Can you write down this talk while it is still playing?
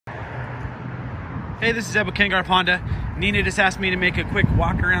Hey, this is Ed with Kengar Honda. Nina just asked me to make a quick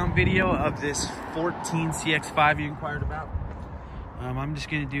walk around video of this 14 CX-5 you inquired about. I'm just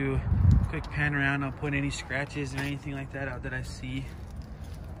gonna do a quick pan around. I'll point any scratches or anything like that out that I see.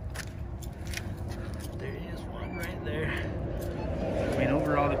 There is one right there. I mean,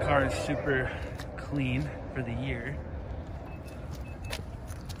 overall the car is super clean for the year.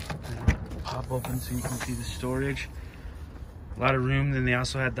 Pop open so you can see the storage. A lot of room. Then they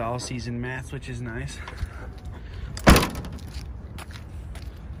also had the all-season mats, which is nice.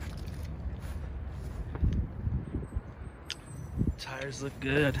 Tires look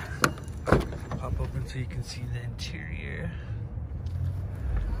good. Pop open so you can see the interior.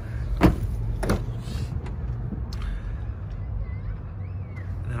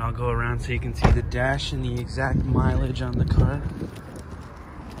 Then I'll go around so you can see the dash and the exact mileage on the car.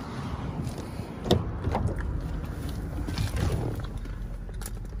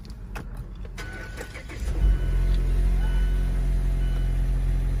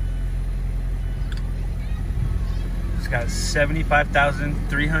 Got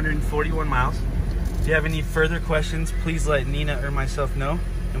 75,341 miles. If you have any further questions, please let Nina or myself know,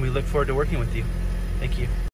 and we look forward to working with you. Thank you.